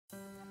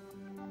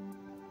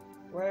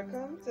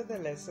Welcome to the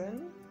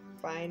lesson,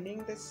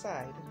 Finding the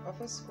Side of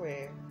a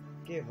Square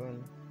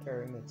Given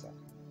Perimeter.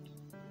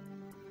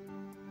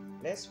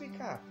 Let's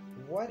recap.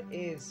 What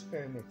is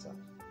perimeter?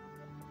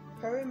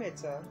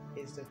 Perimeter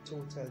is the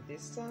total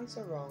distance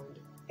around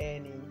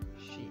any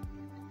shape.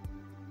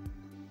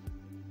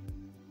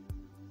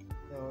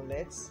 Now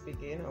let's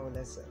begin our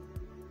lesson.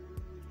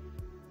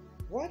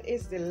 What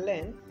is the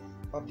length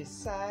of the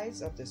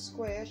sides of the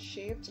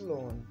square-shaped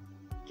lawn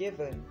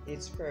given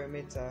its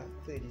perimeter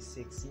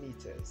 36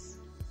 meters?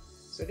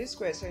 So this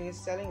question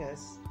is telling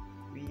us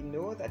we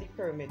know that the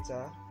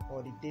perimeter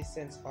or the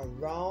distance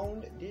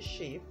around this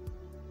shape,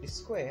 the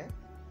square,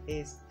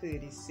 is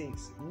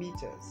 36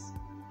 meters.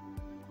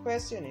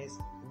 Question is,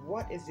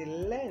 what is the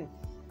length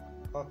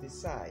of the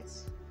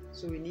sides?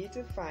 So we need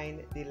to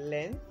find the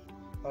length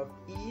of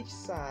each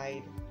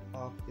side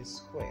of the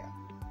square.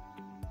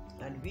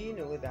 And we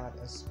know that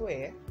a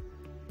square,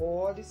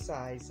 all the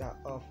sides are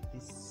of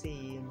the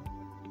same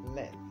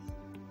length.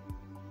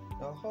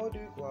 Now how do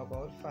we go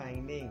about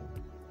finding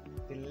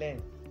the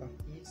length of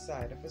each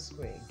side of a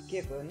square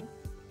given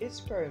its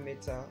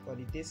perimeter or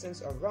the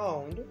distance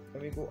around?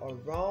 When we go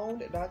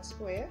around that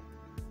square,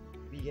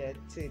 we get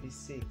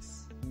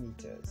 36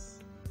 meters.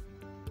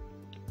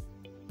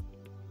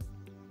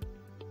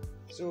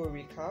 So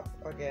recap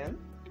again.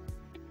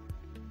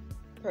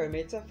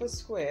 Perimeter for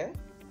square,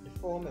 the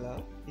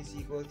formula is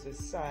equal to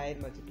side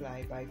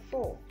multiplied by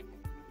 4.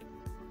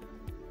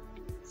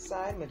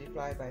 Side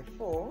multiplied by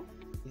 4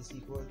 is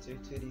equal to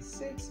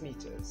 36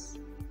 meters.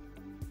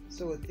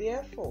 So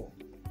therefore,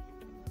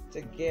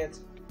 to get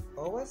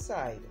our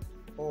side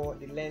or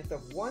the length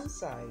of one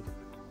side,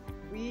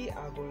 we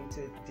are going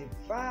to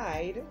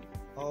divide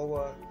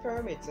our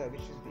perimeter,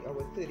 which is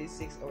our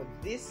 36, our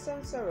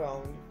distance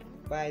around,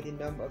 by the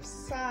number of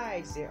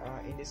sides there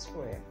are in the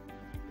square.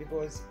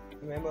 Because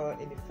remember,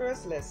 in the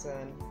first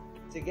lesson,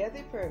 to get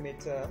the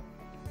perimeter,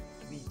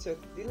 we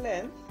took the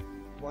length,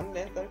 one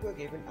length that we were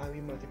given, and we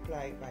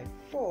multiplied by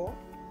 4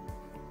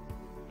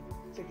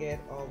 to get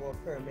our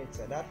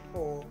perimeter. That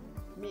 4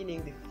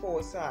 meaning the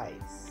 4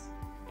 sides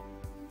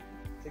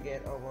to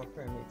get our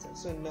perimeter.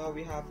 So now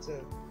we have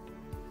to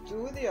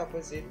do the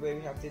opposite, where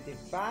we have to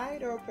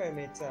divide our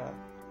perimeter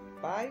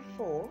by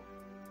 4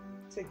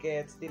 to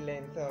get the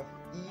length of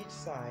each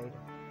side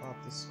of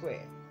the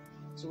square.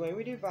 So when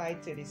we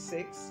divide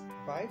 36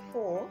 by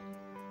 4,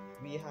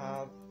 we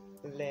have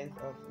the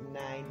length of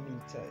 9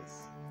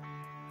 meters.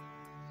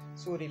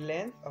 So the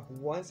length of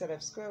one side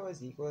of square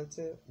was equal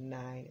to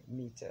 9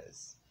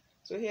 meters.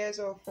 So here's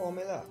our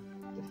formula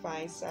to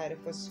find side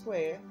of a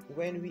square.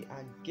 When we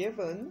are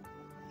given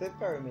the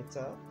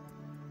perimeter,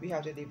 we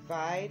have to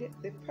divide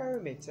the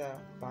perimeter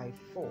by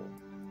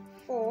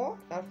 4.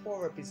 That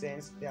 4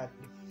 represents that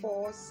the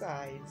 4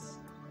 sides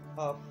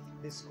of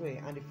the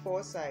square, and the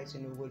 4 sides,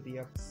 will be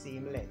of the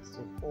same length.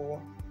 So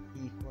 4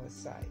 equal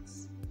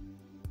sides.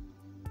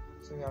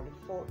 So we have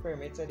the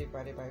perimeter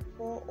divided by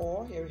 4,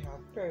 or here we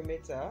have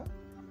perimeter.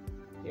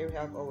 Here we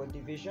have our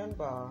division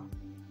bar,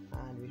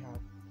 and we have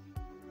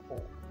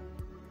 4.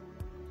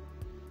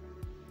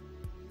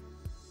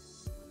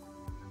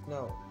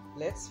 Now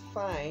let's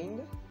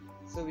find.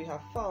 So we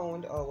have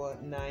found our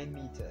 9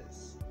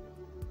 meters.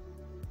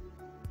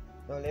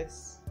 Now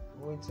let's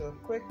go into a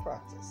quick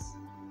practice.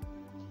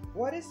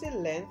 What is the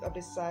length of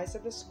the sides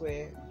of the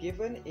square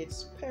given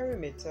its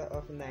perimeter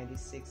of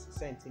 96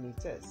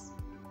 centimeters?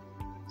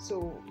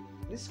 So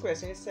this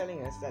question is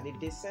telling us that the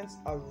distance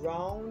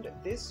around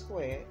this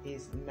square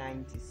is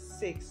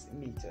 96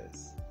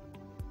 meters.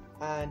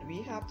 And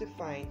we have to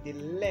find the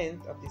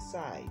length of the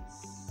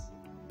sides.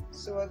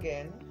 So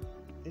again,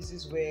 this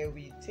is where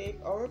we take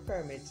our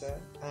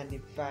perimeter and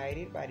divide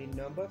it by the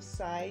number of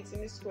sides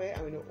in the square,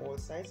 and we know all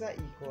sides are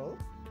equal.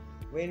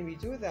 When we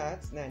do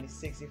that,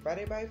 96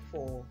 divided by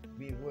 4,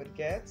 we would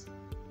get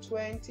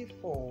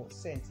 24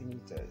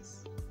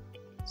 centimeters.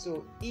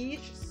 So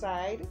each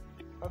side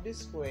of the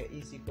square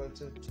is equal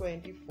to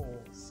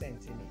 24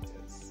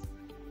 centimeters.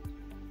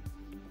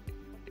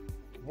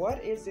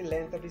 What is the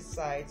length of the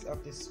sides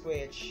of the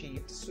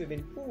square-shaped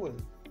swimming pool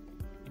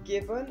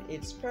given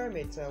its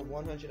perimeter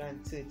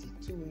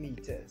 132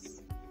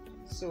 meters?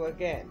 So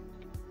again,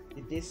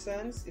 the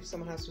distance, if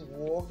someone has to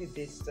walk the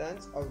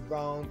distance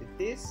around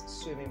this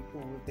swimming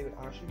pool, they will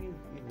actually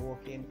be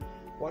walking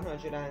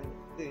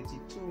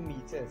 132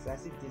 meters.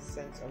 That's the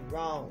distance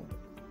around.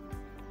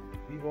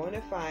 We want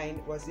to find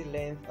what's the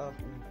length of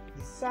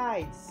the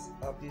sides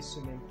of the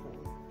swimming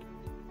pool.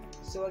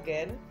 So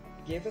again,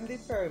 given the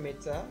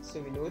perimeter,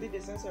 so we know the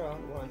distance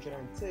around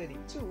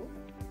 132,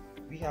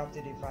 we have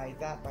to divide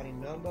that by the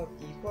number of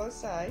equal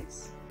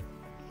sides,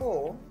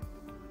 4,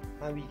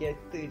 and we get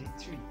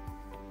 33.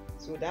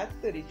 So that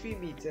 33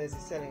 meters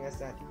is telling us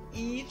that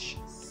each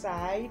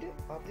side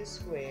of the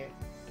square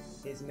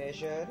is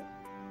measured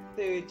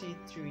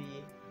 33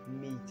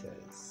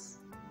 meters.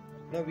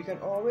 Now we can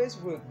always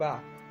work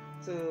back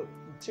to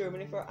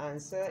determine if our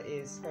answer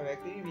is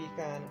correctly. We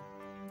can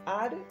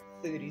add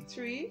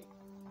 33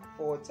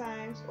 4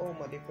 times or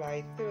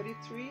multiply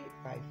 33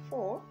 by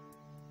 4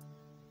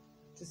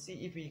 to see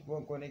if we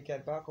were going to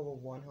get back over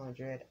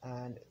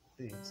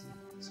 132.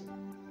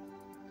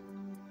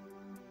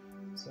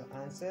 So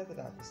answer to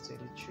that is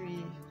 33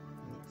 meters.